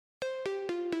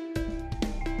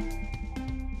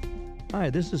Hi,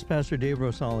 this is Pastor Dave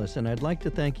Rosales, and I'd like to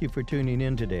thank you for tuning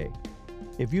in today.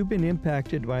 If you've been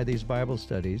impacted by these Bible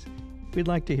studies, we'd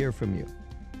like to hear from you.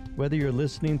 Whether you're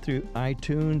listening through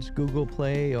iTunes, Google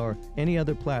Play, or any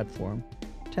other platform,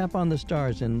 tap on the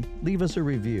stars and leave us a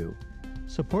review.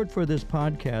 Support for this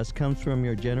podcast comes from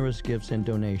your generous gifts and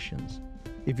donations.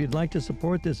 If you'd like to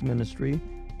support this ministry,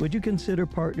 would you consider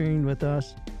partnering with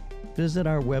us? Visit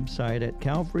our website at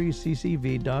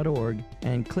calvaryccv.org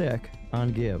and click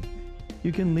on Give.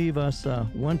 You can leave us a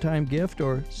one-time gift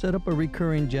or set up a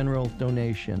recurring general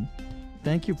donation.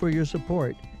 Thank you for your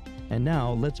support. And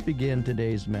now let's begin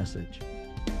today's message.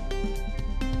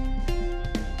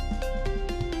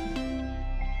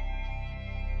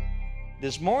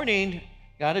 This morning,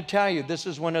 got to tell you, this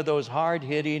is one of those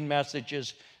hard-hitting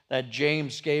messages that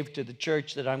James gave to the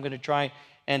church that I'm going to try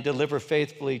and deliver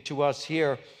faithfully to us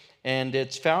here. And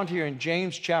it's found here in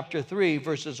James chapter 3,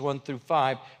 verses 1 through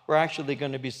 5. We're actually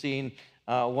going to be seeing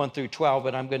 1 through 12,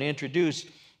 but I'm going to introduce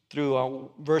through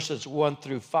verses 1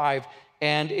 through 5.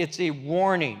 And it's a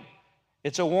warning.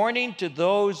 It's a warning to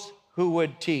those who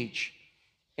would teach.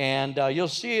 And you'll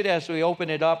see it as we open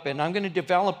it up. And I'm going to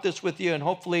develop this with you, and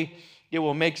hopefully it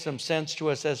will make some sense to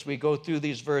us as we go through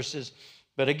these verses.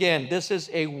 But again, this is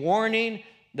a warning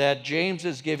that James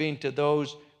is giving to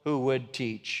those who would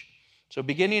teach. So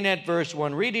beginning at verse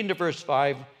 1, reading to verse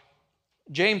 5,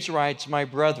 James writes, "My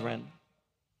brethren,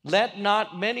 let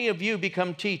not many of you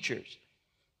become teachers,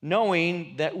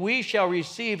 knowing that we shall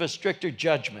receive a stricter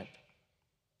judgment.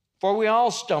 For we all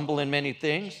stumble in many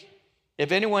things.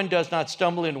 If anyone does not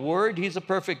stumble in word, he's a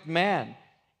perfect man,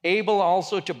 able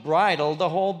also to bridle the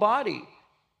whole body.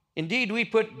 Indeed, we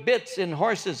put bits in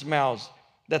horses' mouths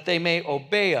that they may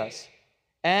obey us,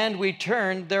 and we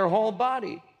turn their whole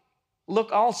body.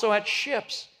 Look also at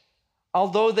ships.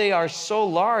 Although they are so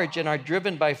large and are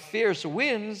driven by fierce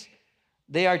winds,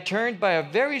 they are turned by a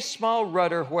very small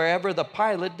rudder wherever the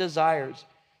pilot desires.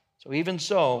 So even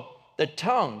so, the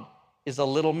tongue is a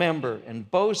little member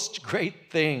and boasts great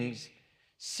things.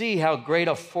 See how great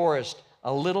a forest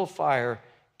a little fire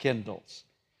kindles."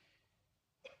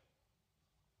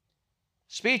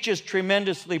 Speech is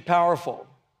tremendously powerful.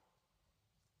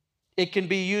 It can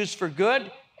be used for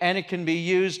good and it can be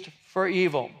used for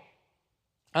evil.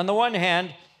 On the one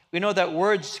hand, we know that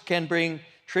words can bring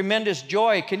tremendous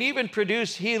joy, can even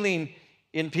produce healing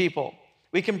in people.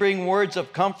 We can bring words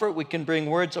of comfort, we can bring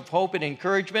words of hope and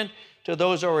encouragement to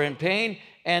those who are in pain,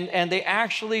 and they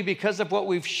actually, because of what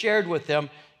we've shared with them,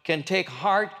 can take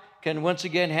heart, can once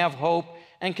again have hope,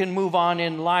 and can move on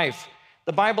in life.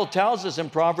 The Bible tells us in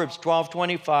Proverbs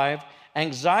 12:25,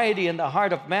 anxiety in the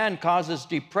heart of man causes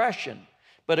depression,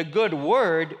 but a good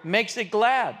word makes it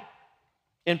glad.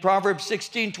 In Proverbs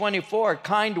 16:24,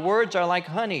 kind words are like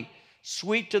honey,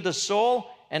 sweet to the soul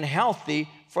and healthy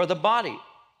for the body.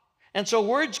 And so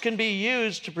words can be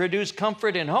used to produce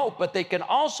comfort and hope, but they can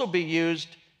also be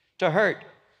used to hurt.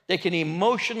 They can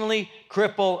emotionally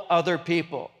cripple other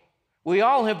people. We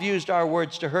all have used our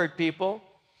words to hurt people,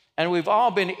 and we've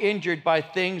all been injured by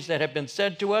things that have been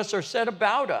said to us or said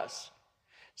about us.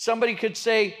 Somebody could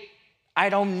say, "I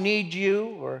don't need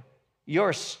you," or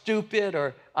 "You're stupid,"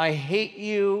 or "I hate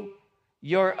you,"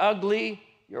 "You're ugly,"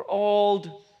 "You're old,"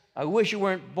 "I wish you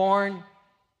weren't born."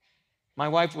 My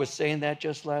wife was saying that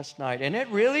just last night, and it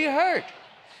really hurt.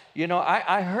 You know,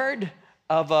 I heard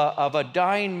of a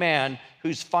dying man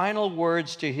whose final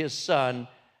words to his son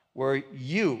were,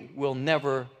 "You will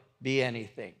never be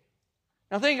anything."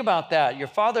 Now think about that. Your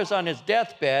father's on his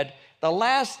deathbed. The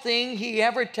last thing he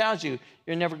ever tells you,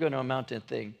 you're never going to amount to a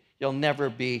thing. You'll never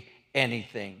be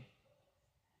anything.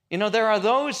 You know, there are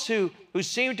those who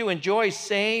seem to enjoy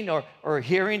saying or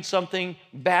hearing something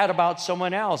bad about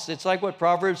someone else. It's like what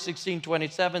Proverbs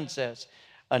 16:27 says.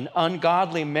 An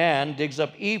ungodly man digs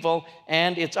up evil,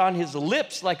 and it's on his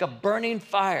lips like a burning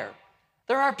fire.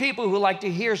 There are people who like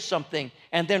to hear something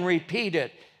and then repeat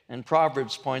it, and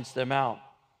Proverbs points them out.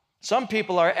 Some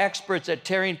people are experts at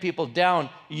tearing people down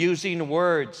using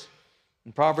words.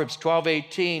 In Proverbs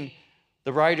 12:18,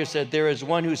 the writer said, "There is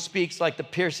one who speaks like the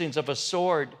piercings of a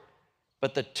sword,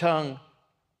 but the tongue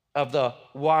of the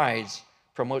wise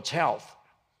promotes health."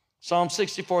 Psalm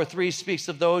 64:3 speaks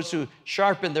of those who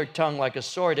sharpen their tongue like a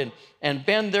sword and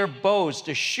bend their bows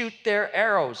to shoot their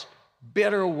arrows,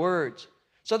 bitter words.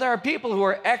 So there are people who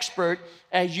are expert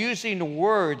at using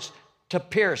words to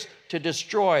pierce, to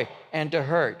destroy, and to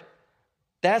hurt.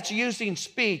 That's using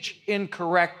speech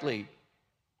incorrectly.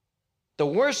 The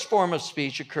worst form of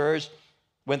speech occurs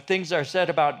when things are said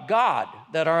about God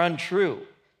that are untrue.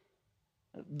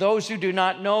 Those who do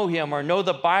not know him or know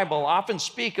the Bible often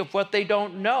speak of what they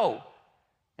don't know.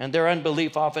 And their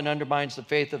unbelief often undermines the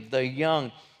faith of the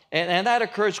young. And that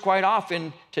occurs quite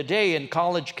often today in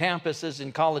college campuses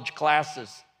and college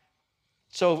classes.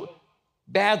 So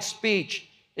bad speech,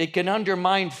 it can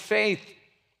undermine faith.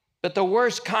 But the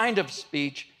worst kind of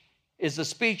speech is the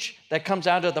speech that comes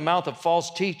out of the mouth of false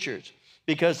teachers,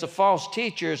 because the false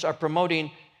teachers are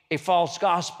promoting a false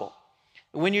gospel.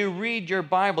 When you read your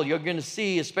Bible, you're going to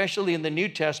see, especially in the New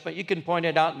Testament, you can point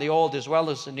it out in the Old as well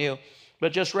as the New,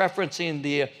 but just referencing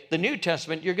the New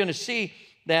Testament, you're going to see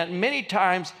that many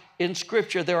times in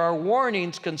Scripture there are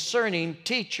warnings concerning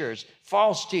teachers,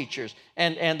 false teachers,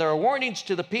 and there are warnings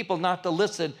to the people not to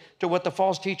listen to what the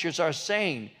false teachers are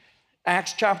saying.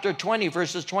 Acts chapter 20,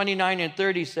 verses 29 and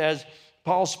 30 says,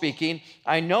 Paul speaking,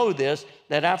 I know this,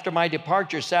 that after my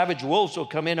departure, savage wolves will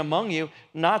come in among you,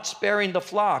 not sparing the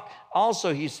flock.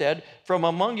 Also, he said, from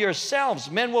among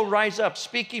yourselves, men will rise up,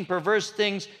 speaking perverse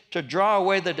things to draw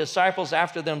away the disciples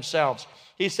after themselves.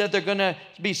 He said they're going to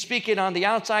be speaking on the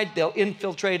outside, they'll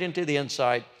infiltrate into the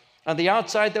inside. On the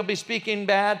outside, they'll be speaking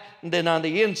bad, and then on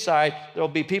the inside, there'll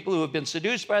be people who have been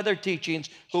seduced by their teachings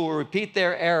who will repeat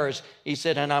their errors. He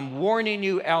said, and I'm warning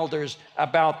you, elders,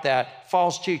 about that.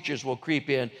 False teachers will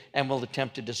creep in and will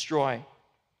attempt to destroy.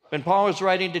 When Paul was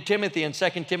writing to Timothy in 2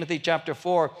 Timothy chapter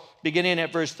 4, beginning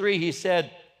at verse 3, he said,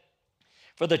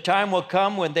 for the time will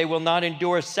come when they will not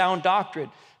endure sound doctrine,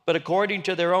 but according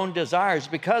to their own desires,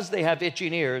 because they have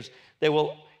itching ears, they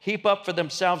will heap up for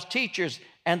themselves teachers,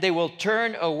 and they will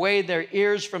turn away their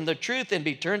ears from the truth and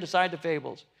be turned aside to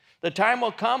fables. The time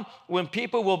will come when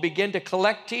people will begin to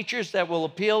collect teachers that will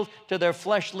appeal to their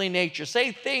fleshly nature,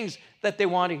 say things that they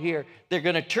want to hear. They're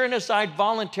going to turn aside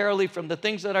voluntarily from the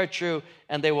things that are true,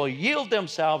 and they will yield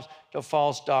themselves to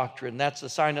false doctrine. That's the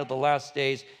sign of the last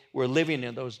days. We're living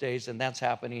in those days, and that's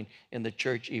happening in the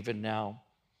church even now.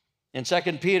 In 2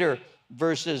 Peter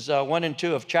verses 1 and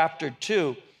 2 of chapter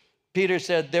 2, Peter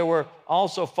said, there were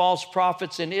also false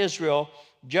prophets in Israel,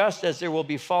 just as there will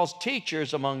be false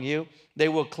teachers among you. They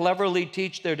will cleverly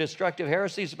teach their destructive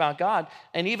heresies about God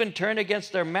and even turn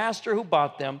against their master who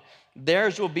bought them.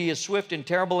 Theirs will be a swift and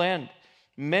terrible end.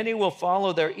 Many will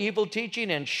follow their evil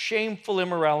teaching and shameful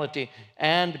immorality,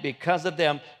 and because of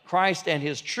them, Christ and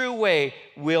his true way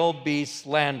will be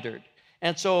slandered.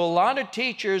 And so a lot of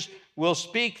teachers will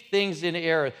speak things in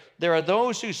error. There are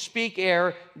those who speak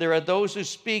error. There are those who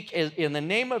speak in the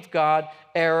name of God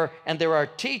error. And there are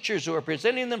teachers who are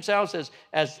presenting themselves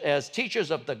as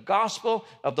teachers of the gospel,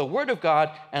 of the word of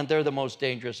God, and they're the most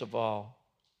dangerous of all.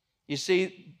 You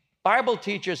see, Bible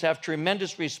teachers have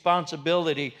tremendous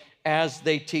responsibility as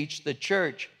they teach the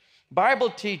church. Bible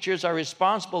teachers are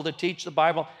responsible to teach the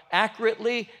Bible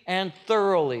accurately and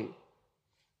thoroughly.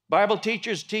 Bible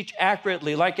teachers teach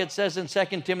accurately, like it says in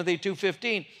 2 Timothy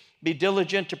 2:15, be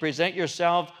diligent to present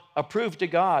yourself approved to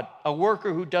God, a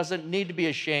worker who doesn't need to be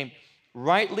ashamed,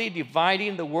 rightly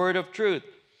dividing the word of truth.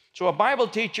 So a Bible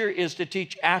teacher is to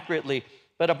teach accurately,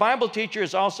 but a Bible teacher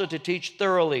is also to teach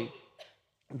thoroughly.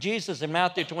 Jesus in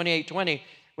Matthew 28:20,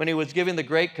 when he was giving the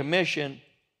Great Commission,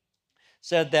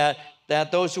 said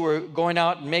that those who were going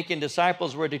out and making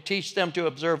disciples were to teach them to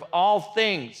observe all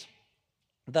things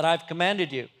that I've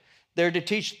commanded you. They're to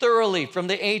teach thoroughly from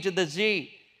the A to the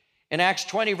Z. In Acts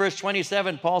 20, verse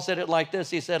 27, Paul said it like this.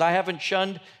 He said, I haven't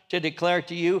shunned to declare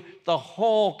to you the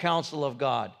whole counsel of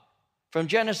God. From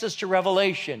Genesis to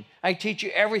Revelation, I teach you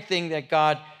everything that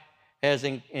God has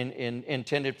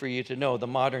intended for you to know, the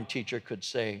modern teacher could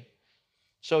say.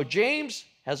 So James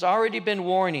has already been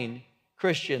warning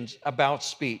Christians about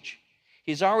speech.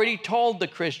 He's already told the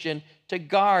Christian to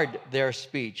guard their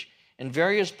speech. In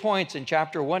various points in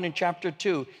chapter 1 and chapter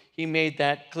 2, he made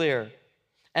that clear.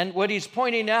 And what he's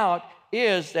pointing out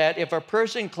is that if a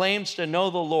person claims to know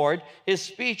the Lord, his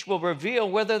speech will reveal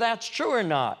whether that's true or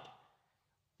not.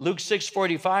 Luke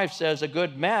 6:45 says, a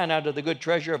good man out of the good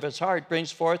treasure of his heart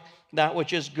brings forth that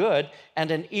which is good,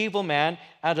 and an evil man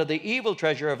out of the evil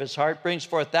treasure of his heart brings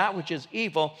forth that which is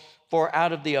evil, for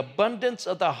out of the abundance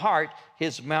of the heart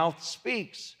his mouth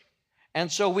speaks.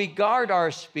 And so we guard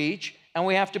our speech, and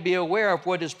we have to be aware of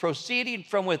what is proceeding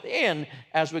from within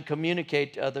as we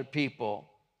communicate to other people.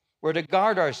 We're to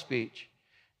guard our speech.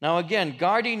 Now again,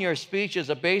 guarding your speech is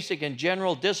a basic and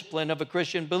general discipline of a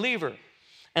Christian believer.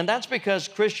 And that's because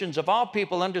Christians of all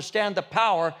people understand the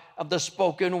power of the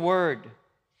spoken word.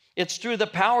 It's through the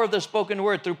power of the spoken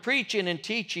word, through preaching and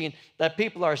teaching, that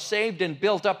people are saved and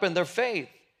built up in their faith.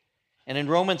 And in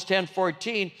Romans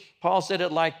 10:14, Paul said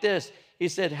it like this. He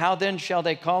said, how then shall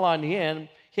they call on him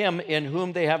in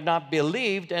whom they have not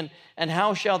believed? And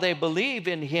how shall they believe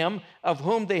in him of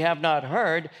whom they have not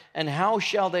heard? And how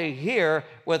shall they hear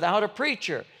without a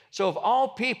preacher? So of all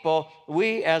people,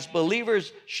 we as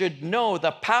believers should know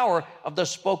the power of the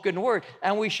spoken word.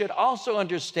 And we should also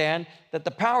understand that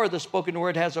the power of the spoken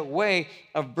word has a way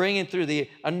of bringing, through the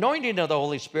anointing of the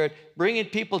Holy Spirit, bringing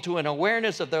people to an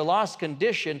awareness of their lost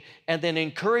condition and then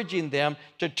encouraging them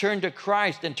to turn to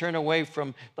Christ and turn away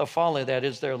from the folly that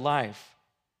is their life.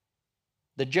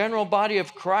 The general body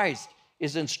of Christ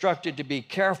is instructed to be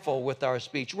careful with our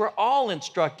speech. We're all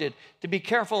instructed to be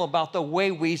careful about the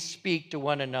way we speak to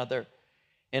one another.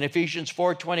 In Ephesians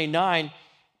 4:29,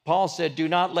 Paul said, "Do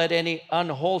not let any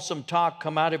unwholesome talk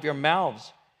come out of your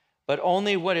mouths, but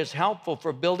only what is helpful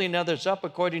for building others up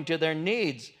according to their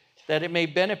needs, that it may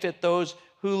benefit those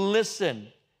who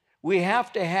listen." We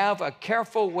have to have a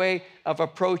careful way of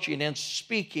approaching and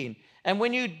speaking. And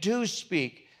when you do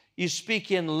speak, you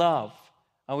speak in love.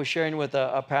 I was sharing with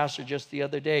a pastor just the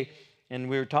other day, and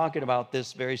we were talking about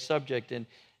this very subject,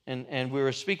 and we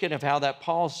were speaking of how that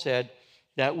Paul said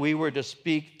that we were to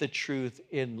speak the truth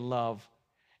in love.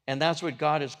 And that's what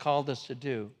God has called us to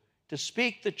do, to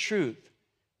speak the truth,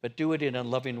 but do it in a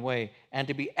loving way, and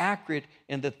to be accurate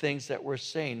in the things that we're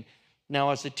saying.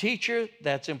 Now, as a teacher,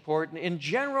 that's important. In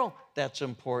general, that's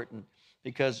important,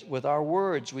 because with our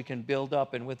words, we can build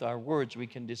up, and with our words, we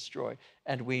can destroy,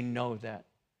 and we know that.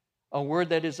 A word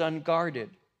that is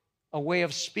unguarded, a way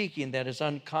of speaking that is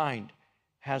unkind,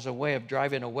 has a way of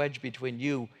driving a wedge between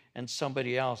you and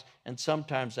somebody else. And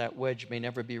sometimes that wedge may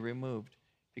never be removed,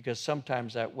 because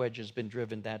sometimes that wedge has been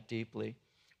driven that deeply.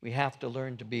 We have to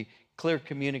learn to be clear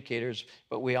communicators,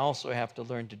 but we also have to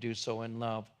learn to do so in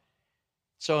love.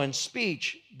 So in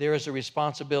speech, there is a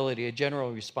responsibility, a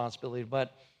general responsibility,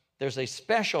 but there's a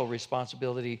special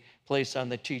responsibility placed on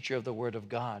the teacher of the Word of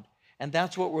God. And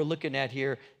that's what we're looking at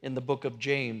here in the book of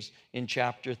James in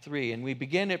chapter 3. And we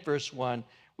begin at verse 1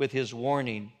 with his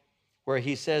warning, where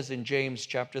he says in James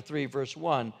chapter 3, verse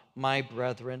 1, "My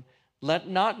brethren, let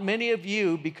not many of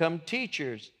you become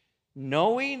teachers,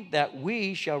 knowing that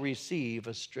we shall receive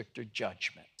a stricter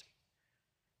judgment."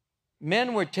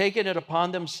 Men were taking it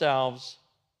upon themselves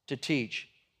to teach.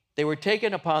 They were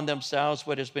taking upon themselves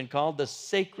what has been called the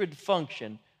sacred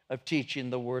function of teaching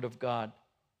the Word of God.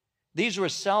 These were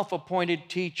self-appointed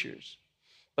teachers,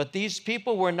 but these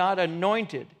people were not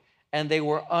anointed, and they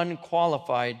were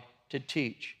unqualified to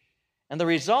teach. And the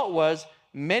result was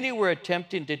many were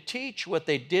attempting to teach what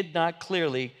they did not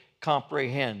clearly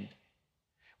comprehend.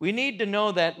 We need to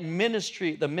know that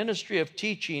ministry, the ministry of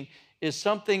teaching, is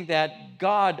something that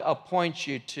God appoints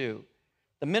you to.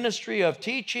 The ministry of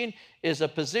teaching is a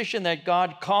position that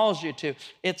God calls you to.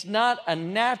 It's not a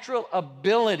natural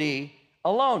ability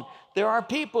alone. There are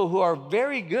people who are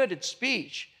very good at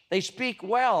speech. They speak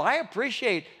well. I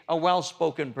appreciate a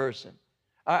well-spoken person.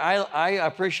 I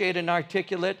appreciate an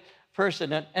articulate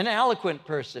person, an eloquent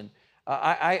person.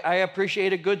 I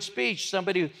appreciate a good speech,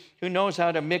 somebody who knows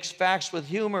how to mix facts with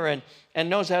humor and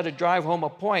knows how to drive home a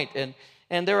point.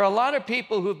 And there are a lot of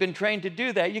people who've been trained to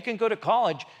do that. You can go to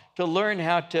college to learn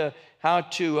how to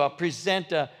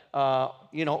present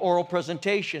oral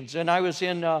presentations. And I was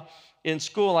in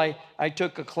school, I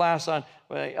took a class on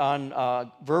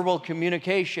verbal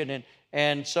communication,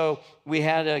 and so we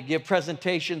had to give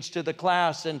presentations to the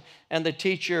class, and the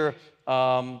teacher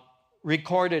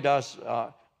recorded us,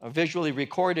 visually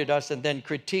recorded us, and then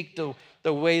critiqued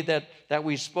the way that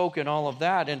we spoke and all of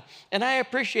that. And I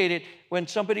appreciate it when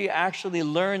somebody actually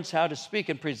learns how to speak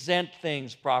and present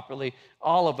things properly.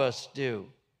 All of us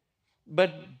do.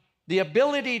 But the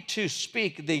ability to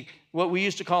speak, what we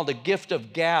used to call the gift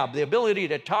of gab, the ability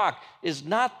to talk, is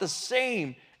not the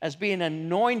same as being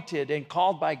anointed and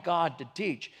called by God to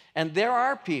teach. And there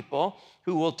are people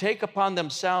who will take upon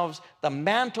themselves the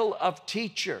mantle of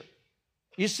teacher.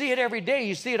 You see it every day.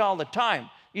 You see it all the time.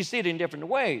 You see it in different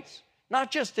ways, not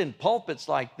just in pulpits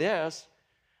like this,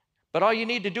 but all you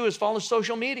need to do is follow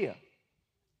social media.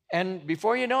 And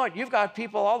before you know it, you've got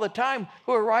people all the time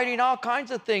who are writing all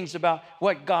kinds of things about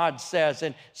what God says.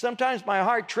 And sometimes my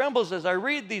heart trembles as I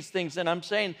read these things, and I'm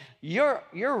saying, you're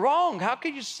wrong. How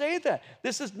could you say that?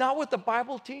 This is not what the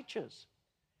Bible teaches.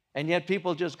 And yet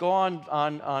people just go on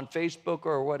Facebook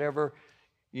or whatever,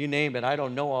 you name it. I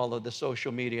don't know all of the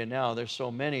social media now. There's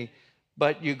so many.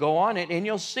 But you go on it, and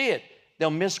you'll see it.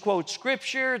 They'll misquote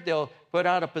Scripture. They'll put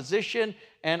out a position.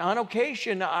 And on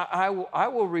occasion, I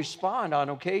will respond on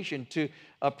occasion to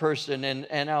a person,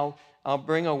 and I'll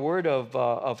bring a word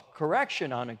of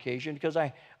correction on occasion, because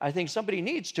I think somebody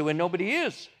needs to, and nobody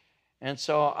is. And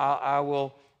so I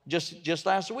will, just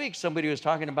last week, somebody was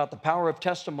talking about the power of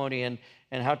testimony and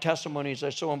how testimonies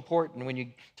are so important when you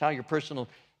tell your personal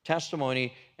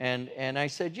testimony, and I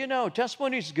said,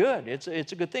 testimony is good. It's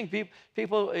a good thing.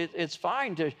 People, it's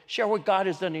fine to share what God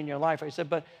has done in your life. I said,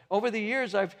 but over the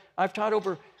years, I've taught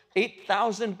over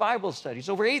 8,000 Bible studies,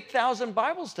 over 8,000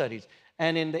 Bible studies.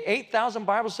 And in the 8,000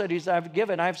 Bible studies I've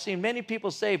given, I've seen many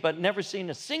people saved, but never seen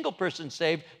a single person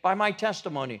saved by my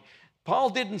testimony.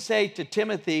 Paul didn't say to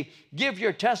Timothy, give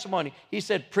your testimony. He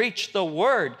said, preach the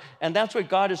word. And that's what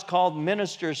God has called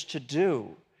ministers to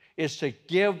do, is to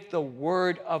give the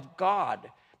word of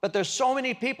God. But there's so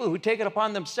many people who take it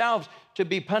upon themselves to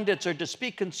be pundits or to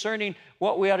speak concerning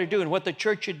what we ought to do and what the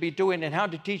church should be doing and how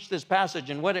to teach this passage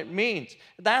and what it means.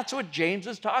 That's what James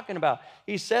is talking about.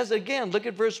 He says again, look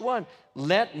at verse 1,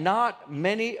 let not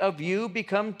many of you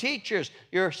become teachers.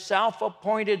 You're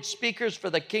self-appointed speakers for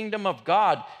the kingdom of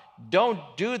God. Don't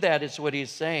do that, is what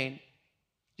he's saying.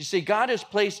 You see, God has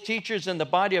placed teachers in the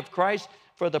body of Christ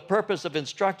for the purpose of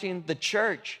instructing the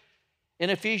church. In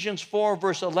Ephesians 4,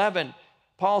 verse 11,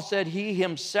 Paul said he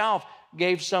himself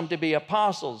gave some to be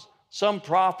apostles, some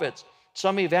prophets,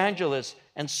 some evangelists,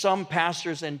 and some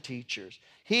pastors and teachers.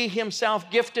 He himself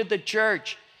gifted the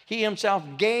church. He himself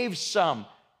gave some.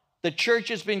 The church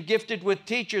has been gifted with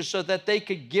teachers so that they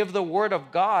could give the word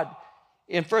of God.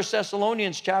 In 1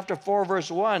 Thessalonians chapter 4, verse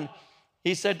 1,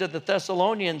 he said to the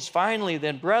Thessalonians, finally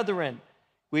then, brethren,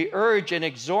 we urge and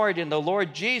exhort in the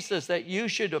Lord Jesus that you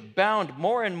should abound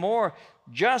more and more,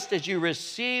 just as you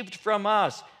received from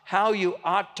us how you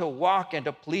ought to walk and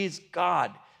to please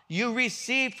God. You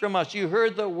received from us. You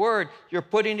heard the word. You're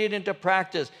putting it into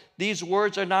practice. These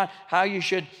words are not how you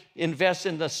should invest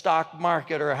in the stock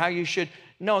market or how you should.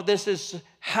 No, this is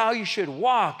how you should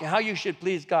walk, how you should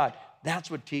please God. That's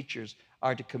what teachers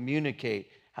are to communicate,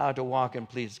 how to walk and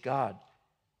please God.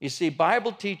 You see,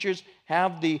 Bible teachers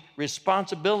have the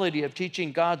responsibility of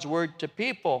teaching God's word to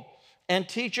people, and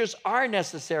teachers are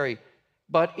necessary,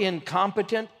 but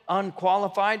incompetent,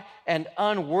 unqualified, and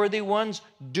unworthy ones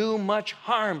do much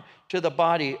harm to the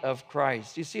body of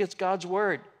Christ. You see, it's God's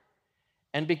word.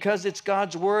 And because it's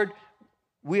God's word,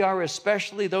 we are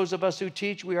especially, those of us who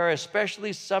teach, we are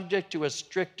especially subject to a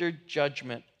stricter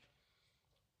judgment.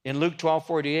 In Luke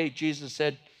 12:48, Jesus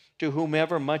said, to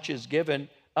whomever much is given,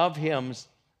 of him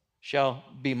shall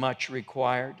be much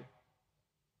required.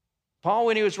 Paul,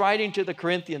 when he was writing to the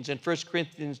Corinthians in 1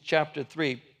 Corinthians chapter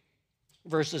 3,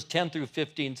 verses 10 through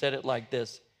 15, said it like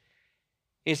this.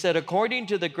 He said, according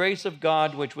to the grace of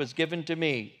God which was given to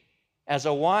me, as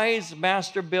a wise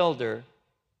master builder,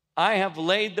 I have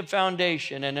laid the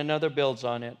foundation and another builds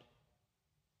on it.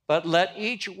 But let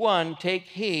each one take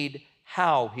heed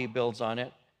how he builds on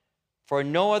it. For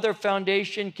no other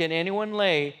foundation can anyone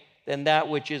lay than that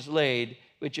which is laid,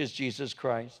 which is Jesus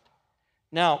Christ.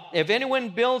 Now, if anyone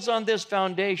builds on this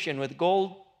foundation with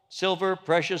gold, silver,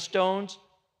 precious stones,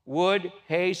 wood,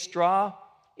 hay, straw,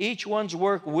 each one's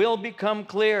work will become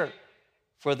clear,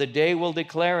 for the day will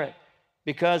declare it,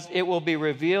 because it will be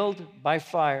revealed by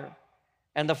fire.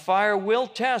 And the fire will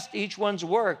test each one's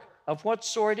work of what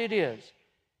sort it is.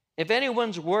 If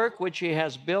anyone's work which he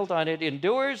has built on it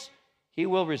endures, he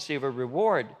will receive a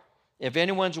reward. If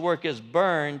anyone's work is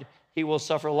burned, he will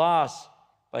suffer loss,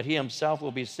 but he himself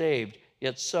will be saved,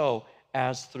 yet so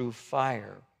as through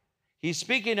fire. He's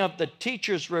speaking of the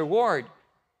teacher's reward.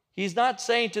 He's not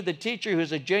saying to the teacher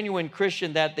who's a genuine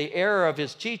Christian that the error of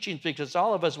his teachings, because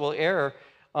all of us will err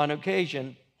on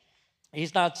occasion,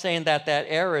 he's not saying that that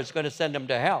error is going to send him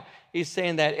to hell. He's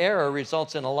saying that error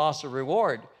results in a loss of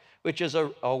reward, which is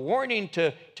a warning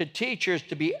to teachers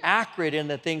to be accurate in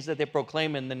the things that they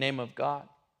proclaim in the name of God.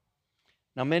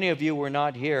 Now, many of you were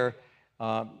not here,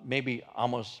 maybe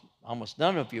almost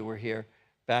none of you were here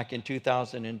back in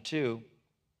 2002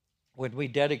 when we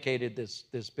dedicated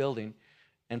this building.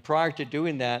 And prior to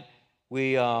doing that,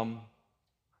 we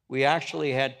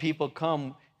actually had people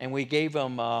come and we gave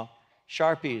them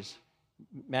Sharpies,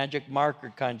 magic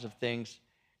marker kinds of things.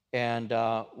 And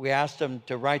we asked them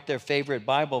to write their favorite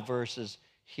Bible verses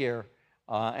here.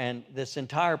 And this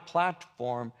entire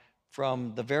platform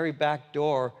from the very back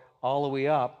door all the way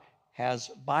up has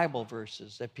Bible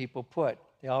verses that people put.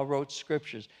 They all wrote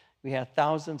scriptures. We had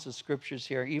thousands of scriptures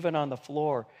here, even on the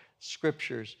floor,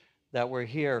 scriptures that were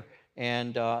here.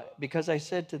 And because I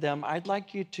said to them, I'd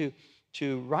like you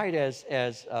to write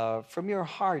as from your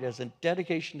heart, as a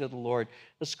dedication to the Lord,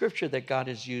 the scripture that God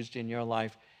has used in your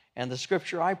life. And the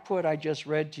scripture I just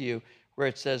read to you, where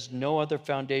it says, no other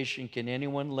foundation can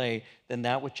anyone lay than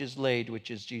that which is laid, which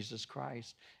is Jesus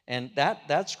Christ. And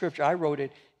that scripture, I wrote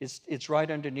it, it's right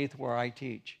underneath where I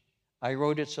teach. I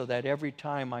wrote it so that every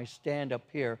time I stand up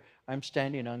here, I'm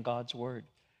standing on God's word.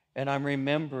 And I'm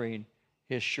remembering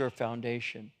his sure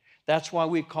foundation. That's why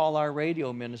we call our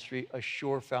radio ministry a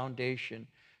sure foundation,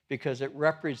 because it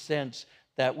represents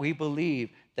that we believe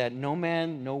that no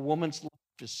man, no woman's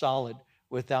life is solid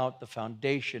without the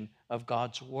foundation of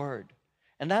God's word.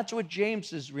 And that's what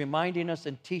James is reminding us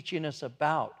and teaching us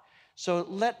about. So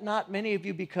let not many of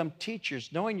you become teachers,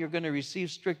 knowing you're going to receive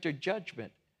stricter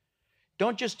judgment.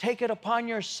 Don't just take it upon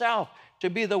yourself to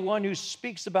be the one who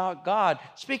speaks about God,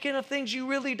 speaking of things you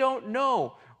really don't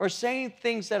know, or saying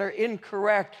things that are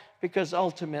incorrect, because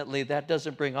ultimately that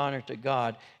doesn't bring honor to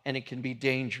God, and it can be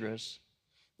dangerous.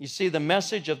 You see, the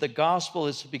message of the gospel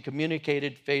is to be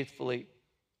communicated faithfully.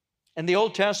 In the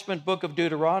Old Testament book of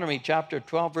Deuteronomy, chapter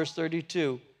 12, verse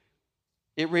 32,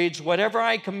 it reads, "Whatever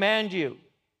I command you,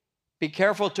 be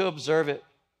careful to observe it.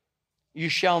 You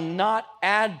shall not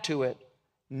add to it,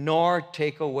 nor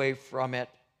take away from it."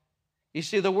 You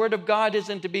see, the word of God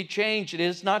isn't to be changed. It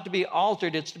is not to be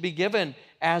altered. It's to be given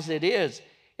as it is.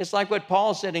 It's like what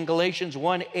Paul said in Galatians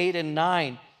 1, 8 and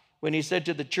 9, when he said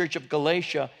to the church of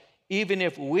Galatia, "Even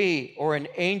if we or an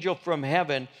angel from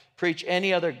heaven preach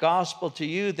any other gospel to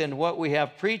you than what we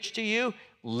have preached to you,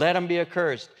 let him be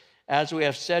accursed. As we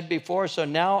have said before, so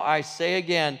now I say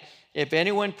again, if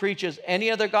anyone preaches any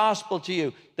other gospel to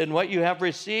you than what you have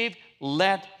received,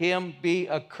 let him be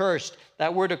accursed."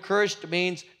 That word accursed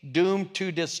means doomed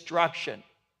to destruction.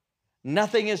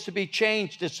 Nothing is to be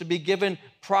changed. It's to be given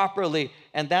properly.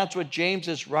 And that's what James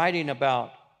is writing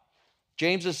about.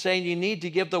 James is saying you need to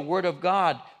give the word of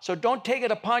God. So don't take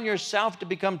it upon yourself to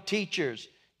become teachers.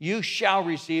 You shall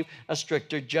receive a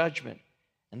stricter judgment.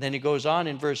 And then he goes on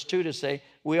in verse 2 to say,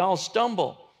 we all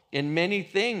stumble in many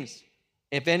things.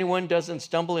 If anyone doesn't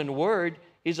stumble in word,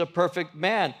 he's a perfect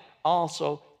man,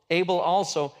 able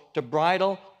also to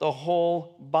bridle the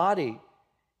whole body.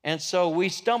 And so we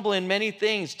stumble in many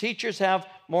things. Teachers have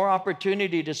more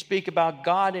opportunity to speak about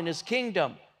God and his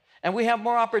kingdom. And we have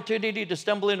more opportunity to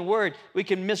stumble in word. We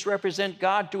can misrepresent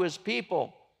God to his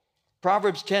people.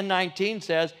 Proverbs 10:19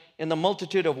 says, in the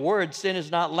multitude of words, sin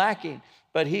is not lacking,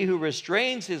 but he who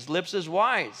restrains his lips is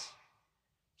wise.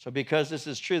 So because this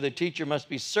is true, the teacher must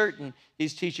be certain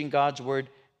he's teaching God's word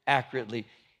accurately.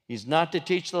 He's not to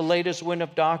teach the latest wind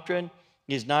of doctrine.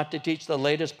 He's not to teach the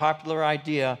latest popular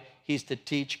idea. He's to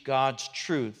teach God's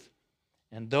truth.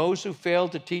 And those who fail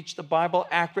to teach the Bible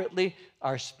accurately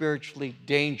are spiritually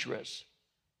dangerous.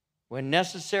 When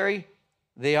necessary,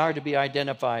 they are to be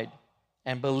identified,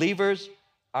 and believers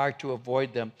are to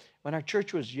avoid them. When our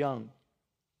church was young,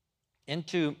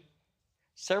 into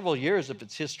several years of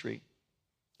its history,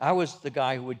 I was the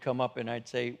guy who would come up and I'd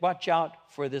say, watch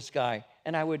out for this guy,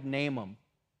 and I would name him.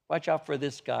 Watch out for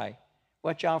this guy.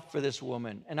 Watch out for this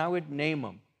woman, and I would name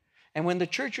them. And when the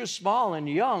church was small and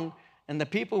young, and the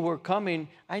people who were coming,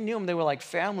 I knew them, they were like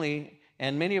family,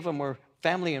 and many of them were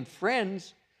family and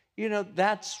friends. You know,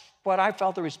 that's what I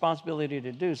felt the responsibility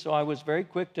to do. So I was very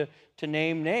quick to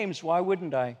name names. Why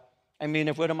wouldn't I? I mean,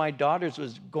 if one of my daughters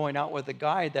was going out with a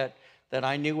guy that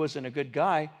I knew wasn't a good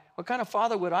guy, what kind of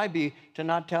father would I be to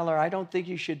not tell her, I don't think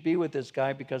you should be with this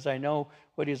guy because I know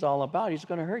what he's all about. He's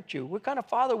going to hurt you. What kind of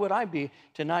father would I be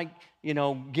to not,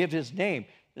 give his name,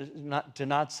 to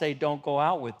not say, don't go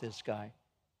out with this guy?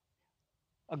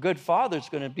 A good father is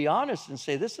going to be honest and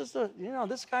say, this is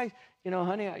this guy,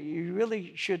 honey, you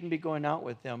really shouldn't be going out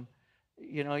with him,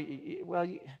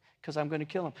 because I'm going to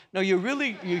kill him. No,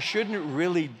 you shouldn't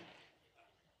really.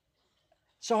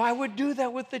 So I would do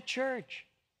that with the church.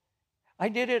 I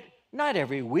did it not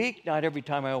every week, not every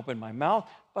time I opened my mouth,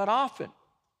 but often.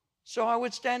 So I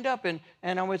would stand up and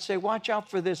I would say, watch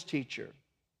out for this teacher.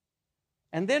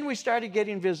 And then we started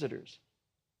getting visitors.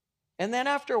 And then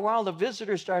after a while, the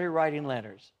visitors started writing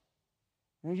letters.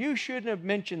 You shouldn't have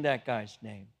mentioned that guy's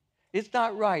name. It's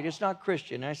not right. It's not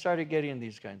Christian. And I started getting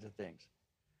these kinds of things.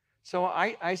 So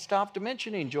I stopped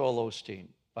mentioning Joel Osteen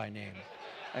by name.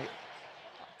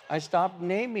 I stopped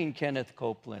naming Kenneth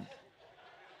Copeland.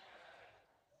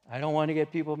 I don't want to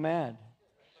get people mad.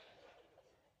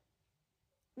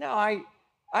 Now, I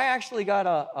actually got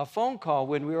a phone call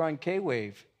when we were on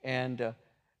K-Wave, and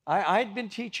I'd been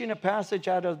teaching a passage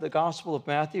out of the Gospel of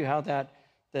Matthew, how that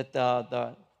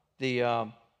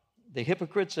the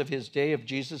hypocrites of his day, of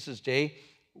Jesus' day,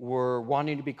 were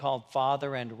wanting to be called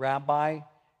Father and Rabbi,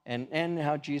 and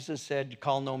how Jesus said,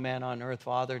 call no man on earth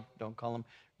Father, don't call him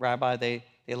Rabbi. They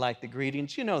like the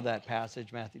greetings. You know that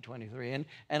passage, Matthew 23.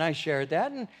 And I shared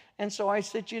that. And so I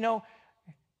said,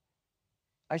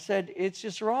 it's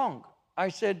just wrong. I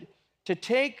said, to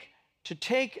take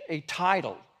a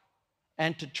title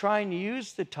and to try and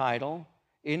use the title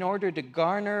in order to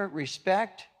garner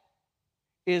respect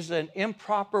is an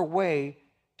improper way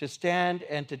to stand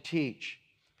and to teach.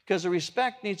 Because the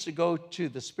respect needs to go to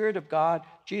the Spirit of God,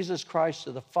 Jesus Christ,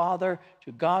 to the Father,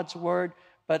 to God's Word.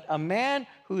 But a man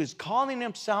who is calling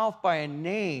himself by a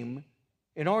name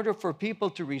in order for people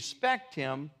to respect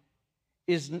him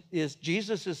is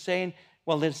Jesus is saying,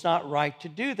 well, it's not right to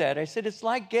do that. I said, it's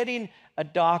like getting a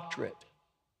doctorate,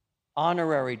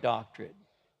 honorary doctorate.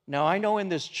 Now, I know in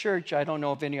this church, I don't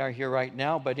know if any are here right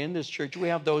now, but in this church, we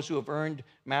have those who have earned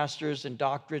master's and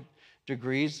doctorate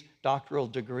degrees, doctoral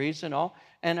degrees and all.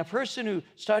 And a person who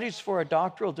studies for a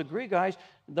doctoral degree, guys,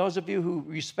 those of you who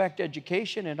respect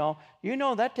education and all, you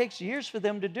know that takes years for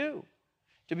them to do.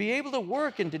 To be able to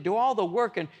work and to do all the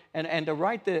work and to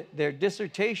write their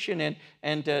dissertation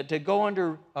and to go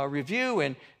under review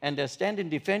and to stand and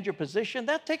defend your position,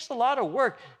 that takes a lot of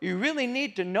work. You really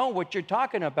need to know what you're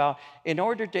talking about in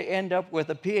order to end up with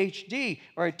a PhD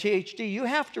or a THD. You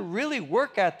have to really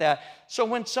work at that. So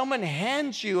when someone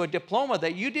hands you a diploma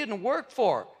that you didn't work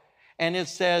for, and it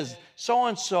says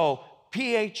so-and-so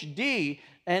PhD,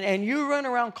 and you run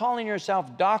around calling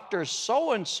yourself Dr.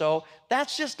 So-and-so,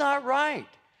 that's just not right.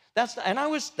 That's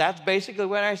basically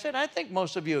what I said. I think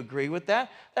most of you agree with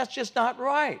that. That's just not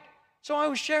right. So I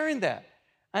was sharing that.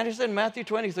 And I said, in Matthew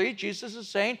 23, Jesus is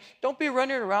saying, don't be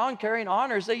running around carrying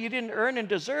honors that you didn't earn and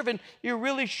deserve, and you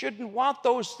really shouldn't want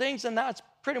those things. And that's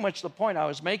pretty much the point I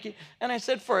was making. And I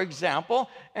said, for example,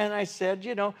 and I said,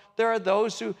 there are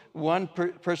those who, one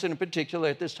person in particular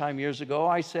at this time years ago,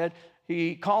 I said,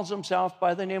 he calls himself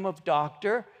by the name of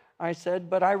doctor. I said,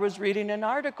 but I was reading an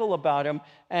article about him,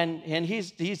 and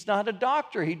he's not a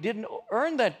doctor. He didn't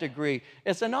earn that degree.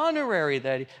 It's an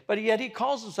honorary but yet he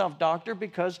calls himself doctor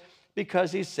because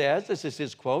he says, this is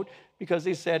his quote, because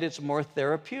he said it's more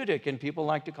therapeutic, and people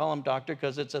like to call him doctor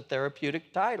because it's a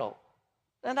therapeutic title.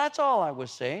 And that's all I was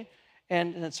saying.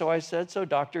 And so I said, so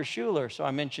Dr. Schuler, so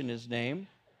I mentioned his name.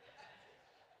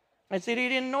 I said he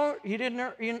didn't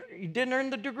earn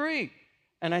the degree,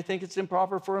 and I think it's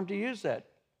improper for him to use that.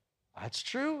 That's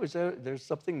true. There's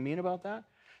something mean about that?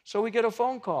 So we get a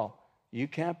phone call. You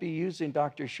can't be using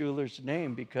Dr. Schuler's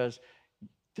name because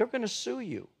they're going to sue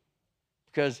you.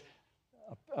 Because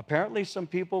apparently some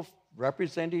people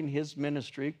representing his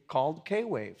ministry called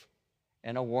K-Wave,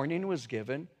 and a warning was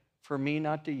given for me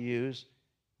not to use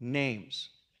names.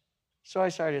 So I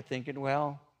started thinking,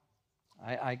 well,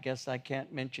 I guess I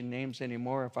can't mention names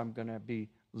anymore if I'm going to be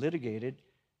litigated.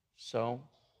 So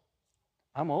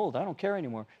I'm old. I don't care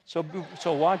anymore. So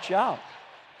watch out.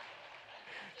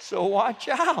 So watch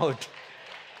out.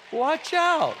 Watch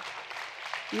out.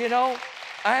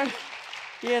 I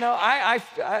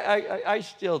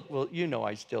still, well,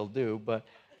 I still do, but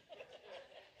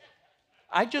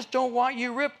I just don't want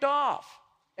you ripped off.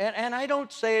 And I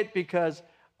don't say it because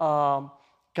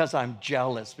I'm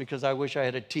jealous, because I wish I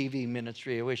had a TV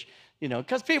ministry. I wish,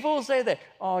 because people will say that,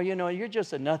 oh, you're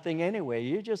just a nothing anyway.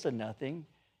 You're just a nothing.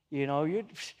 You're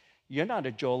not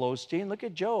a Joel Osteen. Look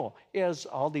at Joel. He has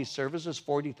all these services,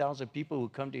 40,000 people who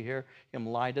come to hear him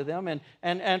lie to them.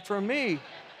 And for me,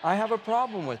 I have a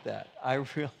problem with that. I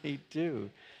really do.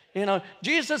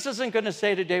 Jesus isn't going to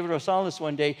say to David Rosales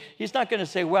one day, he's not going to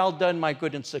say, well done, my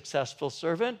good and successful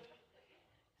servant.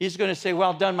 He's going to say,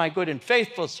 well done, my good and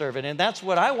faithful servant. And that's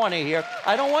what I want to hear.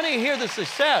 I don't want to hear the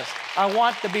success. I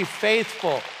want to be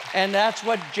faithful. And that's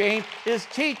what James is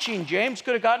teaching. James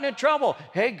could have gotten in trouble.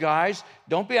 Hey, guys,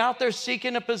 don't be out there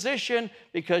seeking a position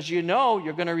because you're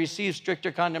going to receive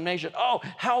stricter condemnation. Oh,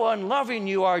 how unloving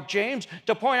you are, James,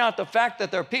 to point out the fact that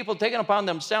there are people taking upon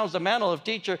themselves the mantle of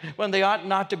teacher when they ought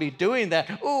not to be doing that.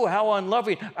 Ooh, how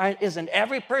unloving. Isn't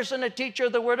every person a teacher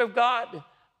of the Word of God?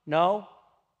 No.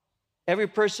 Every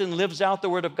person lives out the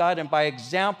Word of God and by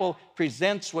example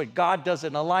presents what God does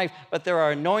in a life, but there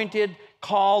are anointed,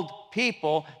 called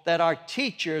people that are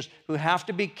teachers who have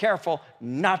to be careful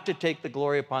not to take the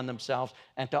glory upon themselves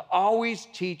and to always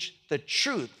teach the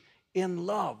truth in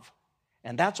love.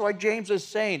 And that's why James is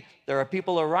saying there are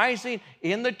people arising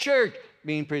in the church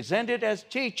being presented as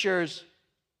teachers.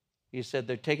 He said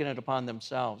they're taking it upon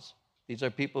themselves. These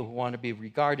are people who want to be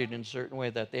regarded in a certain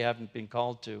way that they haven't been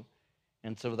called to.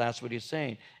 And so that's what he's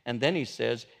saying. And then he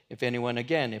says, if anyone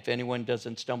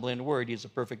doesn't stumble in the word, he's a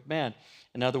perfect man.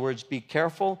 In other words, be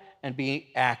careful and be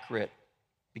accurate,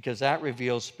 because that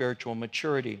reveals spiritual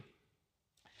maturity.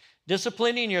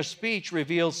 Disciplining your speech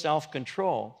reveals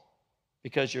self-control,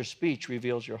 because your speech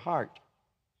reveals your heart.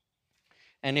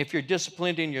 And if you're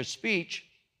disciplined in your speech,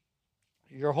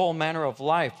 your whole manner of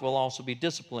life will also be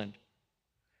disciplined.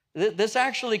 This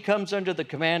actually comes under the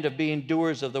command of being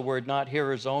doers of the word, not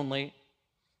hearers only,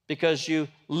 because you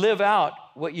live out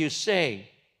what you say.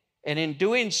 And in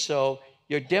doing so,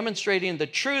 you're demonstrating the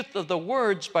truth of the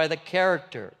words by the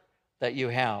character that you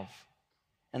have.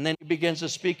 And then he begins to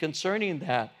speak concerning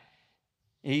that.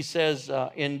 He says,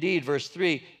 indeed, verse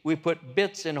 3, we put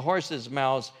bits in horses'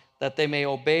 mouths that they may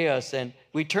obey us, and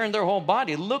we turn their whole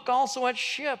body. Look also at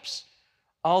ships.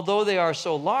 Although they are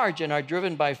so large and are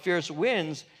driven by fierce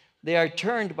winds, they are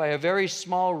turned by a very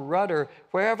small rudder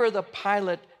wherever the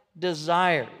pilot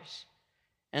desires.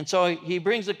 And so he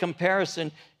brings a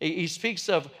comparison. He speaks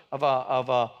of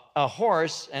a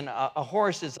horse, and a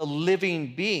horse is a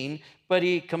living being, but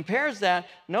he compares that,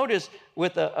 notice,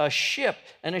 with a ship.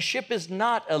 And a ship is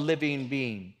not a living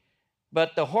being.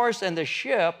 But the horse and the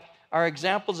ship are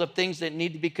examples of things that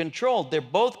need to be controlled. They're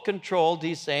both controlled,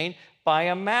 he's saying, by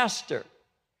a master.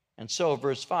 And so,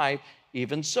 verse 5,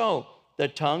 even so, the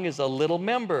tongue is a little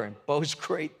member and boasts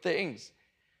great things.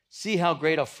 See how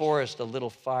great a forest a little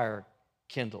fire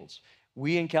kindles.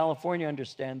 We in California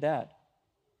understand that.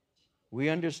 We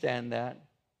understand that.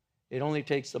 It only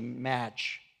takes a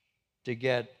match to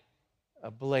get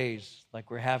a blaze like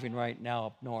we're having right now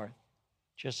up north.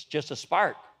 Just a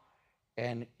spark,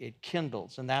 and it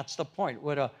kindles. And that's the point.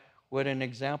 What an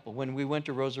example. When we went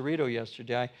to Rosarito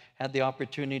yesterday, I had the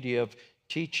opportunity of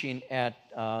teaching at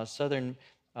Southern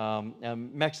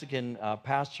Mexican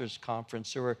Pastors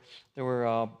Conference. There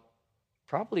were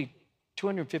probably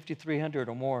 250, 300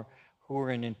 or more who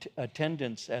were in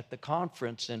attendance at the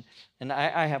conference. And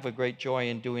I have a great joy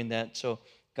in doing that. So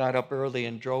got up early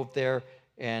and drove there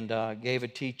and gave a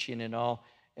teaching and all.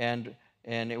 And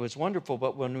it was wonderful.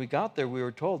 But when we got there, we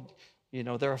were told,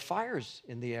 there are fires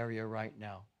in the area right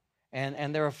now.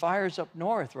 And there are fires up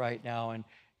north right now.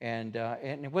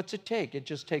 And what's it take? It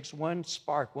just takes one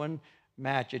spark, one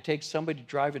match. It takes somebody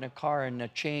driving a car and a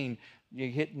chain, you're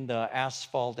hitting the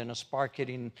asphalt and a spark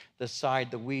hitting the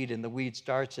side, the weed, and the weed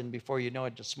starts, and before you know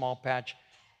it, a small patch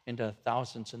into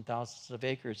thousands and thousands of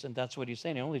acres. And that's what he's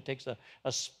saying. It only takes a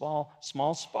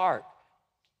small spark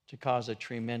to cause a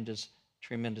tremendous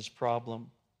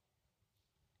problem.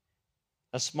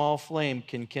 A small flame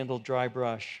can kindle dry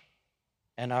brush,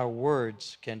 and our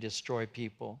words can destroy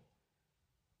people.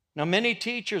 Now, many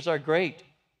teachers are great.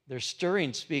 They're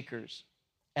stirring speakers,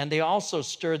 and they also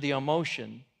stir the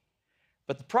emotion.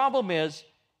 But the problem is,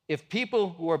 if people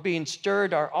who are being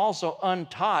stirred are also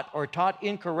untaught or taught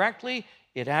incorrectly,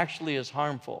 it actually is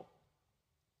harmful.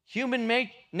 Human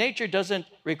nature doesn't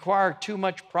require too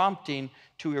much prompting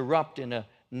to erupt in a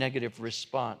negative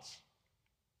response.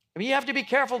 I mean, you have to be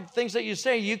careful of the things that you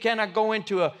say. You cannot go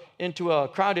into a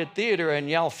crowded theater and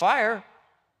yell fire.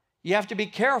 You have to be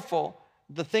careful.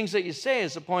 The things that you say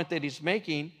is the point that he's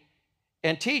making.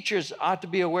 And teachers ought to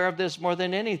be aware of this more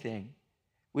than anything.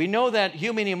 We know that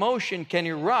human emotion can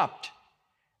erupt.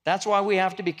 That's why we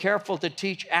have to be careful to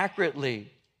teach accurately.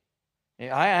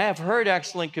 I have heard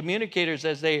excellent communicators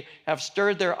as they have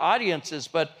stirred their audiences,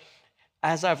 but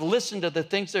as I've listened to the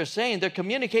things they're saying, they're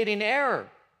communicating error.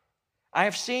 I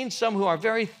have seen some who are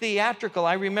very theatrical.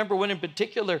 I remember one in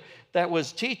particular that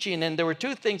was teaching, and there were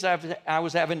two things I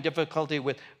was having difficulty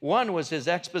with. One was his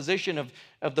exposition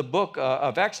of the book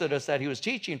of Exodus that he was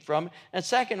teaching from, and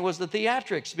second was the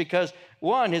theatrics, because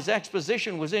one, his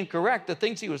exposition was incorrect. The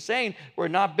things he was saying were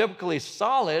not biblically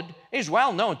solid. He's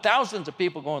well known. Thousands of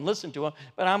people go and listen to him,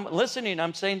 but I'm listening,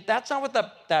 I'm saying, that's not what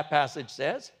that passage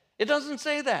says. It doesn't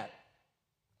say that.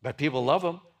 But people love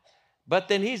him. But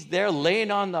then he's there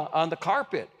laying on the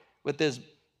carpet with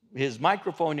his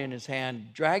microphone in his hand,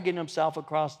 dragging himself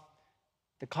across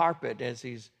the carpet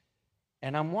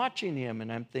and I'm watching him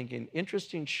and I'm thinking,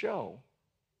 interesting show.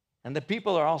 And the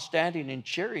people are all standing and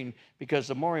cheering because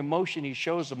the more emotion he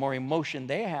shows, the more emotion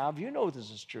they have. You know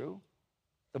this is true.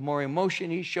 The more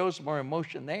emotion he shows, the more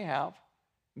emotion they have.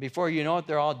 Before you know it,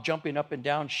 they're all jumping up and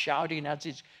down, shouting as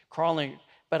he's crawling.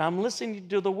 But I'm listening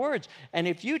to the words. And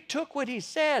if you took what he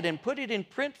said and put it in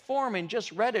print form and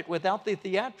just read it without the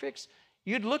theatrics,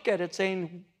 you'd look at it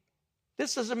saying,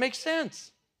 this doesn't make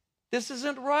sense. This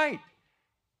isn't right.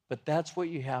 But that's what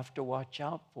you have to watch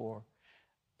out for.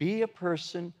 Be a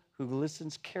person who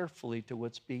listens carefully to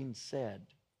what's being said.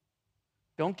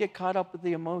 Don't get caught up with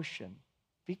the emotion.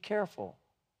 Be careful.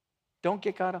 Don't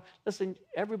get caught up. Listen,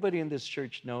 everybody in this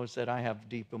church knows that I have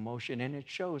deep emotion, and it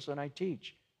shows when I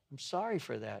teach. I'm sorry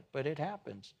for that, but it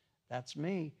happens. That's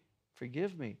me.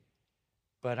 Forgive me.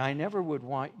 But I never would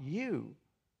want you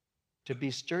to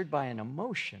be stirred by an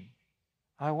emotion.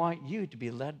 I want you to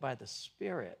be led by the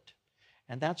Spirit.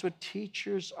 And that's what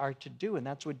teachers are to do, and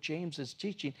that's what James is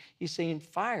teaching. He's saying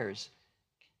fires.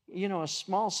 A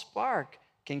small spark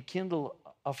can kindle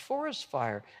a forest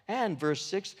fire. And verse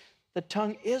 6, the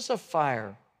tongue is a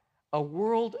fire, a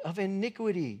world of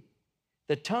iniquity.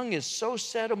 The tongue is so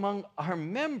set among our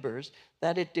members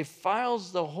that it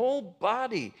defiles the whole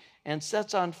body and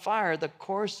sets on fire the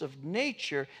course of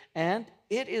nature, and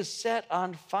it is set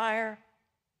on fire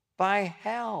by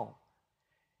hell.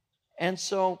 And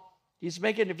so he's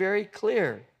making it very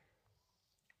clear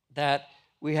that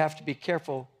we have to be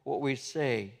careful what we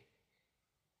say.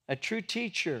 A true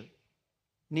teacher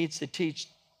needs to teach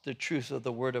the truth of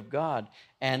the Word of God,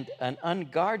 and an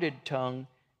unguarded tongue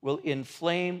will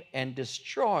inflame and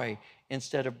destroy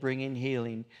instead of bringing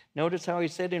healing. Notice how he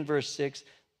said in verse 6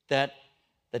 that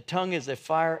the tongue is a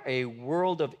fire, a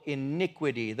world of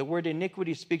iniquity. The word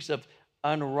iniquity speaks of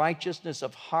unrighteousness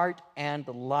of heart and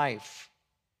life.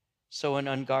 So an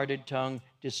unguarded tongue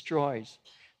destroys.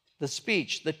 The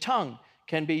speech, the tongue,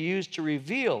 can be used to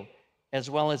reveal as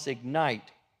well as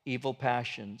ignite evil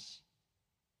passions.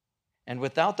 And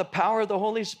without the power of the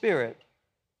Holy Spirit,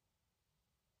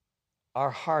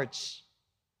 our hearts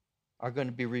are going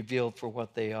to be revealed for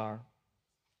what they are.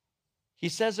 He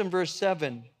says in verse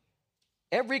 7,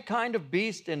 every kind of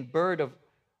beast and bird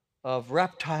of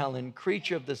reptile and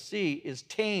creature of the sea is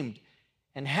tamed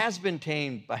and has been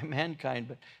tamed by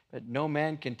mankind, but no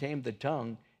man can tame the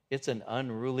tongue. It's an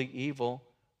unruly evil,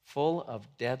 full of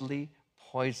deadly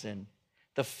poison.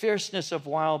 The fierceness of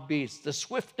wild beasts, the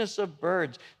swiftness of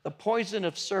birds, the poison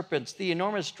of serpents, the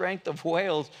enormous strength of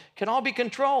whales can all be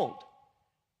controlled.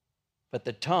 But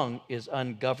the tongue is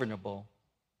ungovernable.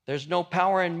 There's no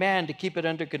power in man to keep it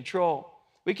under control.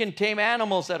 We can tame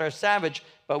animals that are savage,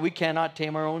 but we cannot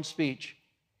tame our own speech.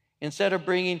 Instead of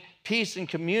bringing peace and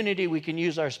community, we can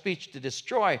use our speech to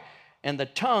destroy. And the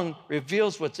tongue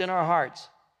reveals what's in our hearts.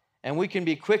 And we can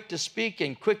be quick to speak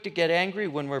and quick to get angry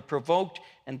when we're provoked.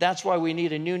 And that's why we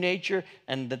need a new nature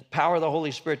and the power of the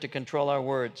Holy Spirit to control our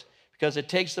words. Because it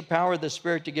takes the power of the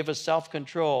Spirit to give us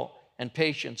self-control and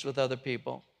patience with other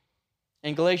people.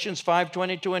 In Galatians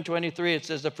 5:22 and 23, it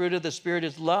says, the fruit of the Spirit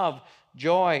is love,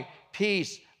 joy,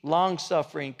 peace,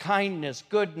 long-suffering, kindness,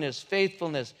 goodness,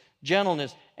 faithfulness,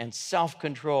 gentleness, and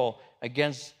self-control.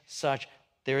 Against such,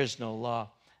 there is no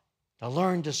law. Now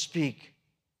learn to speak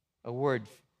a word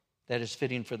that is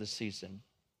fitting for the season.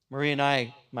 Marie and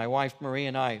I, my wife Marie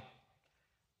and I,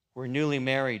 were newly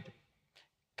married,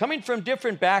 coming from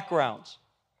different backgrounds.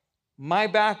 My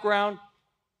background,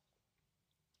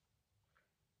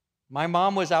 my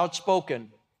mom was outspoken.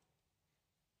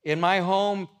 In my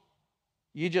home,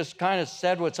 you just kind of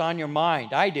said what's on your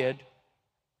mind. I did,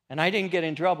 and I didn't get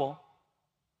in trouble.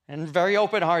 And very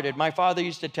open-hearted. My father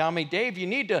used to tell me, Dave, you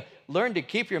need to learn to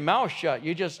keep your mouth shut.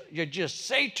 You just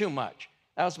say too much.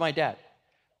 That was my dad.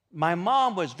 My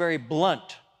mom was very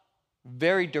blunt,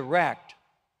 very direct.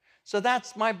 So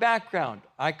that's my background.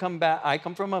 I come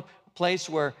from a place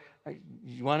where,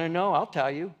 you want to know? I'll tell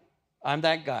you. I'm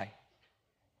that guy.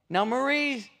 Now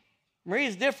Marie's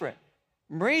different.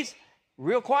 Marie's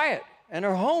real quiet, and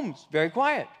her home's very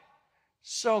quiet.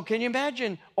 So can you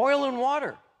imagine oil and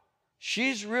water?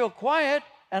 She's real quiet,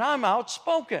 and I'm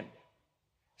outspoken.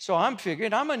 So I'm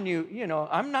figuring I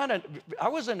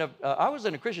was in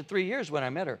a Christian 3 years when I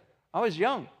met her. I was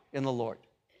young in the Lord.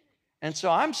 And so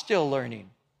I'm still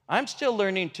learning. I'm still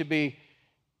learning to be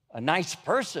a nice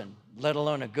person, let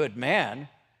alone a good man.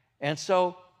 And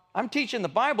so I'm teaching the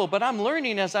Bible, but I'm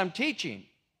learning as I'm teaching.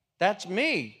 That's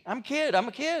me. I'm a kid. I'm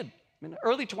in the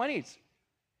early 20s.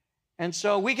 And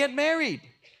so we get married.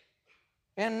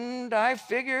 And I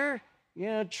figure,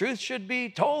 truth should be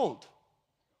told.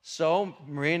 So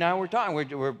Marie and I were talking.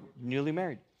 We're newly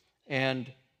married.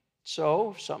 And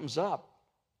so something's up.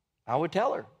 I would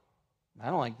tell her, I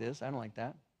don't like this. I don't like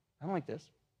that. I don't like this.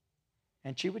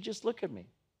 And she would just look at me.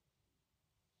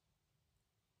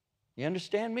 You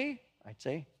understand me? I'd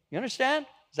say, you understand?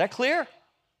 Is that clear?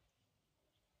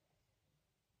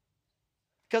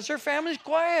 Because her family's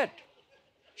quiet.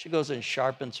 She goes and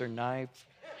sharpens her knife.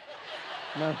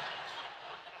 No.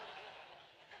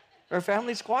 Her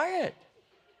family's quiet.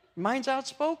 Mine's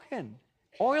outspoken.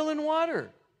 Oil and water.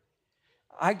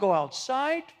 I go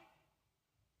outside.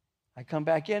 I come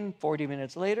back in 40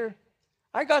 minutes later.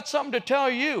 I got something to tell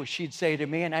you, she'd say to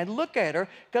me, and I'd look at her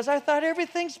because I thought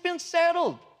everything's been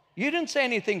settled. You didn't say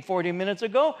anything 40 minutes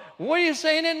ago. What are you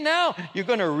saying it now? You're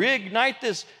going to reignite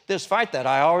this fight that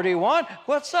I already won?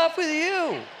 What's up with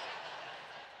you?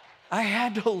 I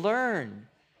had to learn.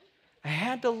 I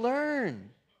had to learn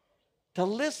to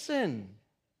listen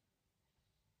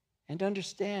and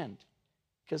understand.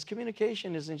 Because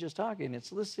communication isn't just talking,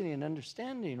 it's listening and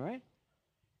understanding, right?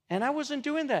 And I wasn't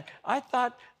doing that. I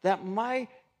thought that my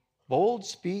bold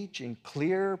speech and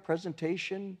clear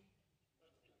presentation,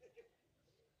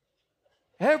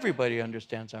 everybody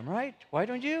understands I'm right. Why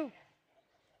don't you?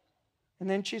 And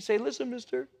then she'd say, listen,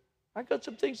 mister, I got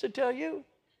some things to tell you.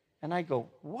 And I go,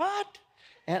 what?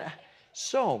 And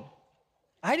so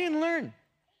I didn't learn.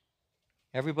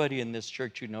 Everybody in this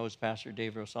church who knows Pastor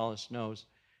Dave Rosales knows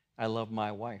I love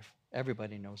my wife.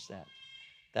 Everybody knows that.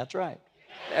 That's right.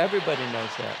 Everybody knows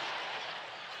that.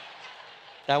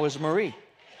 That was Marie.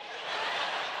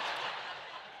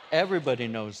 Everybody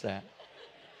knows that.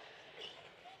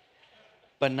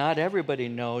 But not everybody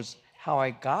knows how I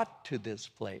got to this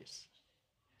place.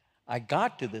 I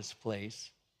got to this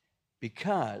place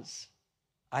because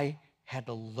I had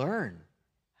to learn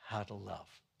how to love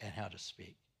and how to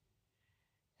speak.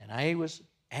 And I was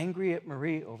angry at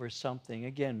Marie over something,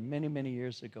 again, many, many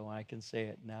years ago. I can say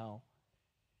it now.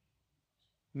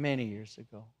 Many years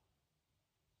ago.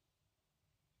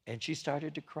 And she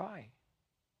started to cry.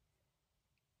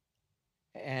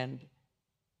 And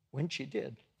when she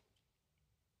did,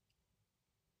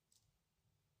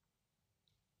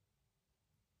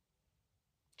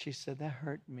 she said, that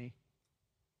hurt me.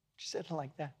 She said it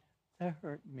like that. That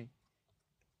hurt me.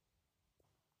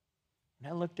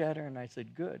 And I looked at her and I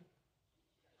said, good.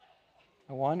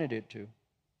 I wanted it to.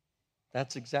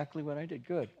 That's exactly what I did.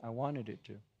 Good. I wanted it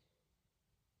to.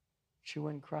 She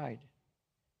went and cried.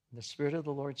 And the Spirit of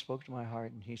the Lord spoke to my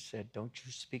heart and he said, don't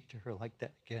you speak to her like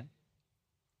that again.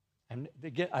 And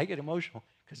again, I get emotional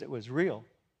because it was real.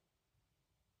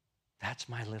 That's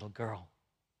my little girl.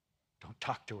 Don't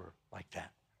talk to her like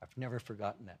that. I've never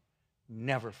forgotten that.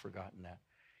 Never forgotten that.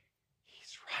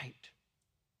 He's right.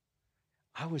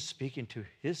 I was speaking to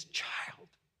his child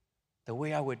the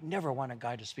way I would never want a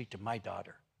guy to speak to my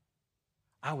daughter.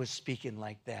 I was speaking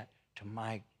like that to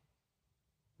my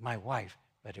wife,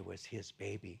 but it was his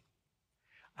baby.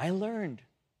 I learned.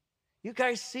 You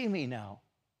guys see me now.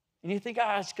 And you think,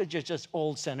 it's because you're just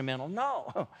old sentimental.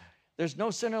 No, there's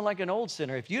no sinner like an old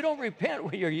sinner. If you don't repent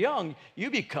when you're young, you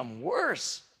become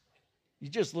worse. You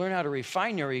just learn how to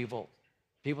refine your evil.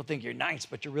 People think you're nice,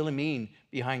 but you're really mean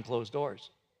behind closed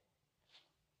doors.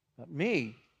 But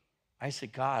me, I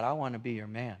said, God, I want to be your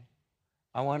man.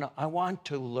 I want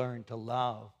to learn to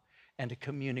love and to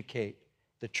communicate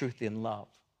the truth in love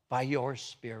by your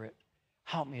Spirit.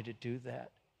 Help me to do that.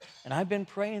 And I've been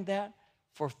praying that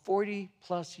for 40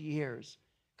 plus years.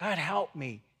 God, help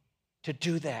me to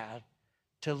do that,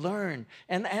 to learn.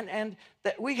 And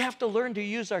that we have to learn to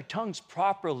use our tongues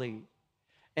properly.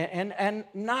 And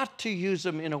not to use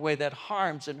them in a way that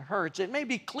harms and hurts. It may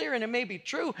be clear and it may be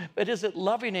true, but is it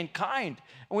loving and kind?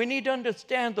 And we need to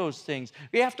understand those things.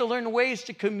 We have to learn ways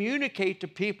to communicate to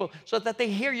people so that they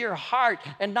hear your heart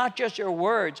and not just your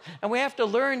words. And we have to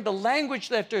learn the language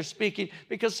that they're speaking,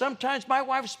 because sometimes my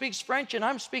wife speaks French and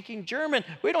I'm speaking German.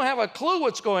 We don't have a clue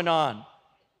what's going on.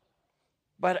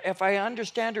 But if I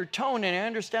understand her tone and I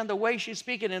understand the way she's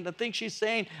speaking and the things she's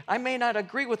saying, I may not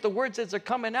agree with the words as they're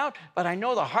coming out, but I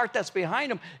know the heart that's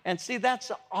behind them. And see,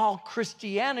 that's all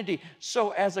Christianity. So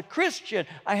as a Christian,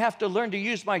 I have to learn to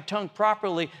use my tongue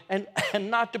properly and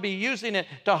not to be using it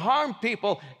to harm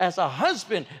people. As a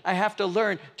husband, I have to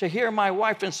learn to hear my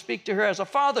wife and speak to her. As a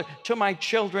father, to my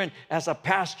children. As a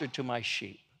pastor, to my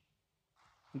sheep.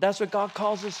 And that's what God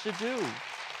calls us to do.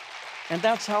 And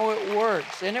that's how it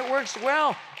works. And it works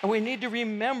well. And we need to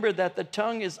remember that the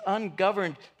tongue is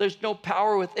ungoverned. There's no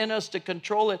power within us to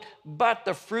control it, but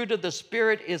the fruit of the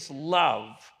Spirit is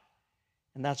love.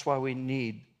 And that's why we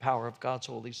need the power of God's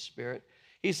Holy Spirit.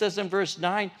 He says in verse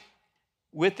 9,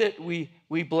 with it we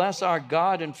bless our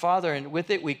God and Father, and with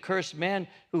it we curse men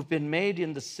who've been made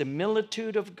in the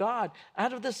similitude of God.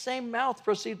 Out of the same mouth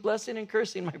proceed blessing and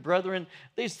cursing. My brethren,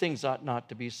 these things ought not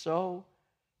to be so.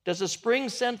 Does a spring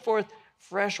send forth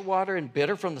fresh water and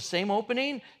bitter from the same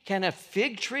opening? Can a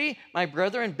fig tree, my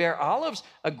brethren, bear olives?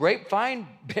 A grapevine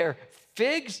bear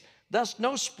figs? Thus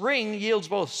no spring yields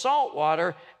both salt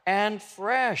water and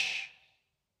fresh.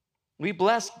 We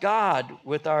bless God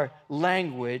with our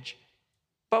language,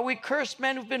 but we curse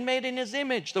men who've been made in his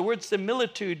image. The word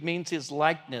similitude means his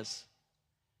likeness.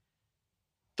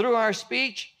 Through our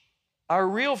speech, our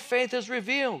real faith is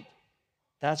revealed.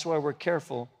 That's why we're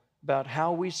careful about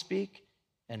how we speak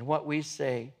and what we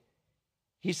say.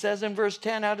 He says in verse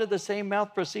 10, out of the same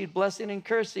mouth proceed blessing and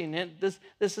cursing. And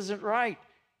this isn't right.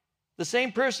 The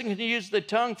same person can use the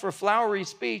tongue for flowery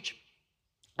speech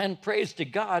and praise to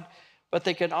God, but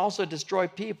they can also destroy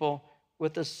people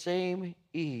with the same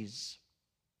ease.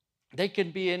 They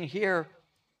can be in here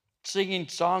singing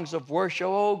songs of worship.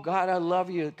 Oh, God, I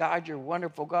love you. God, you're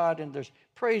wonderful, God. And there's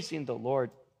praising the Lord.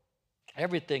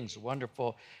 Everything's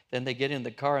wonderful. Then they get in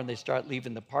the car and they start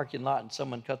leaving the parking lot and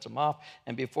someone cuts them off.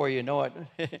 And before you know it,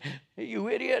 hey, you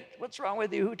idiot, what's wrong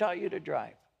with you? Who taught you to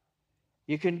drive?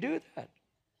 You can do that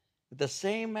with the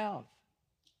same mouth.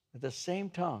 With the same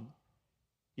tongue,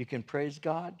 you can praise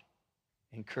God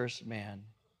and curse man.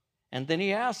 And then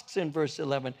he asks in verse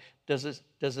 11, does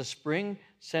a spring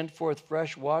send forth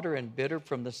fresh water and bitter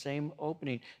from the same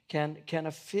opening? Can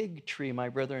a fig tree, my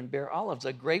brethren, bear olives,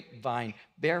 a grapevine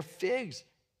bear figs?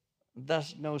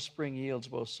 Thus no spring yields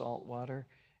both salt water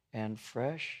and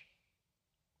fresh.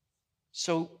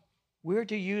 So we're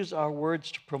to use our words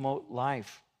to promote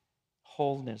life,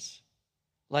 wholeness.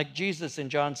 Like Jesus in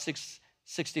John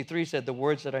 6:63 said, the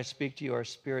words that I speak to you are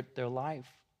spirit, they're life.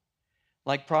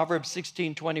 Like Proverbs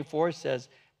 16:24 says,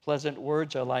 pleasant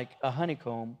words are like a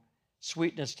honeycomb,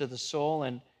 sweetness to the soul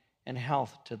and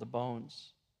health to the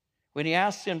bones. When he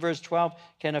asks in verse 12,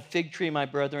 can a fig tree, my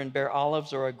brethren, bear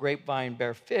olives or a grapevine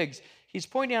bear figs? He's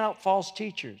pointing out false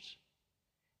teachers.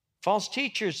 False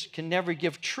teachers can never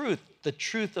give truth, the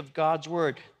truth of God's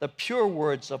word, the pure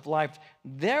words of life.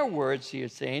 Their words, he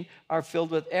is saying, are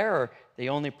filled with error. They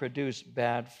only produce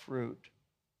bad fruit.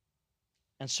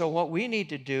 And so what we need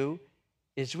to do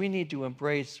is we need to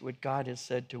embrace what God has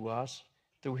said to us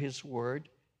through his word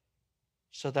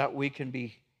so that we can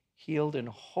be healed and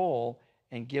whole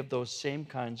and give those same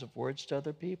kinds of words to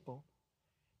other people.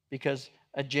 Because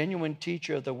a genuine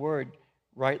teacher of the word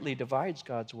rightly divides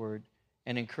God's word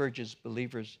and encourages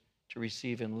believers to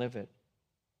receive and live it.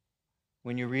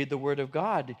 When you read the word of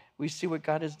God, we see what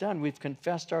God has done. We've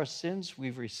confessed our sins.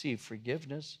 We've received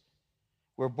forgiveness.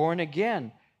 We're born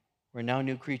again. We're now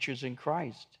new creatures in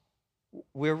Christ.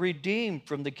 We're redeemed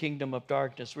from the kingdom of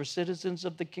darkness. We're citizens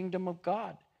of the kingdom of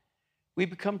God. We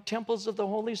become temples of the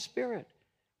Holy Spirit.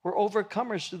 We're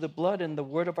overcomers through the blood and the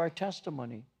word of our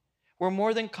testimony. We're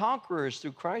more than conquerors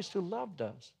through Christ who loved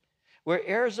us. We're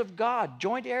heirs of God,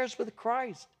 joint heirs with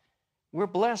Christ. We're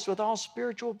blessed with all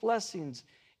spiritual blessings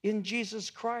in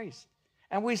Jesus Christ.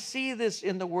 And we see this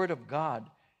in the Word of God.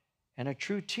 And a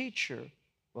true teacher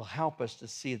will help us to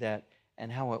see that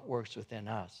and how it works within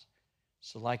us.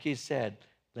 So like he said,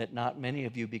 let not many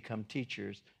of you become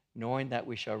teachers, knowing that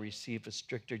we shall receive a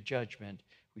stricter judgment,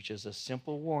 which is a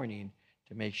simple warning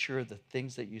to make sure the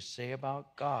things that you say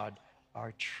about God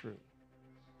are true.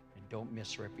 And don't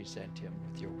misrepresent him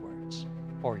with your words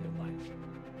or your life.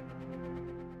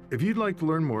 If you'd like to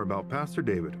learn more about Pastor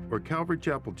David or Calvary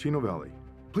Chapel Chino Valley,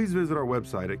 please visit our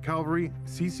website at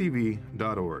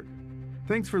calvaryccv.org.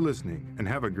 Thanks for listening and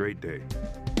have a great day.